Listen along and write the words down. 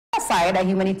Aside, a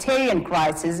humanitarian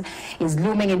crisis is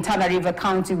looming in Tana River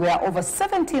County, where over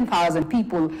 17,000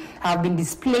 people have been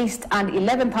displaced and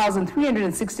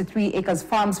 11,363 acres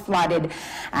farms flooded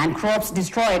and crops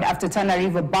destroyed after Tana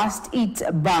River burst its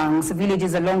banks.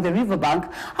 Villages along the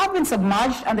riverbank have been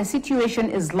submerged, and the situation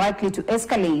is likely to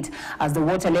escalate as the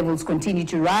water levels continue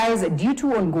to rise due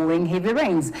to ongoing heavy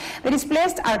rains. The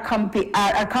displaced are camping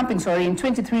in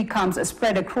 23 camps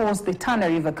spread across the Tana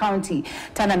River County.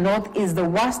 Tana North is the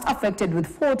worst affected, with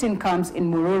 14 camps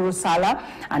in Mururu, Sala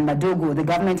and Madogo. The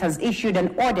government has issued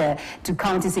an order to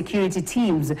county security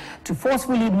teams to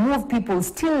forcefully move people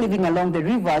still living along the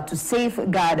river to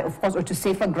safeguard, of course, or to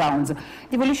safer grounds.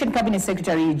 Devolution Cabinet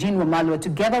Secretary Eugene Wamalwa,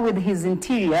 together with his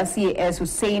Interior CAS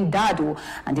Hussein Dado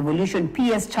and Devolution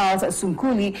PS Charles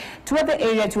Sunkuli, toured the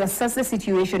area to assess the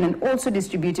situation and also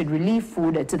distributed relief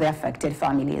food to the affected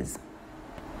families.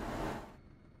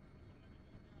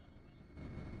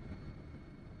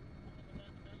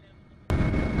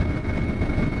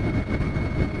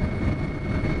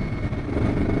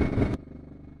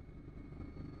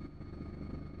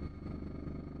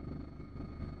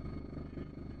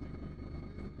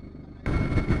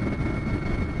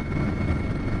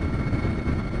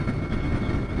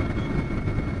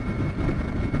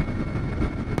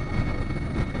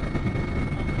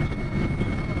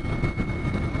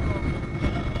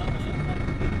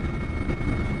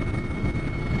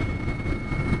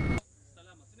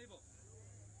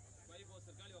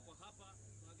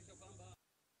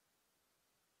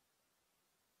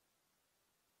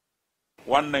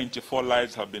 $194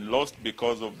 lives have been lost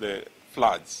because of the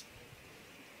floods.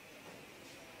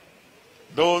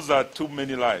 Those are too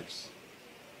many lives.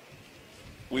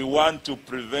 We want to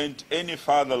prevent any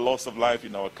further loss of life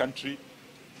in our country.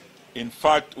 In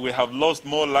fact, we have lost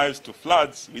more lives to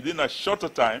floods within a shorter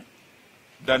time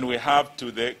than we have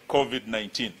to the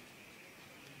COVID-19.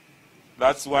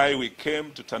 That's why we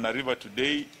came to Tana River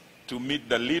today to meet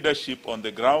the leadership on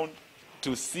the ground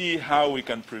to see how we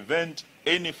can prevent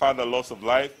any further loss of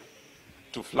life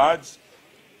to floods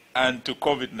and to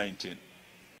COVID-19.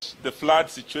 The flood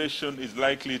situation is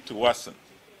likely to worsen,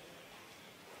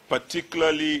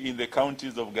 particularly in the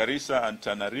counties of Garissa and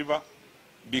Tana River,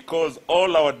 because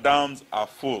all our dams are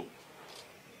full.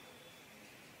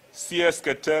 CS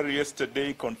Kater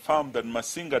yesterday confirmed that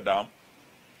Masinga Dam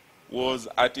was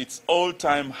at its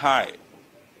all-time high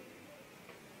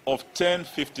of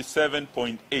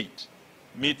 1057.8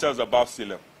 meters above sea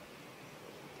level.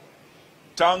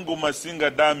 Tangu Masinga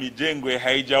Dam ijengwe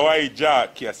haijawahi jaa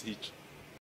kiasi hicho.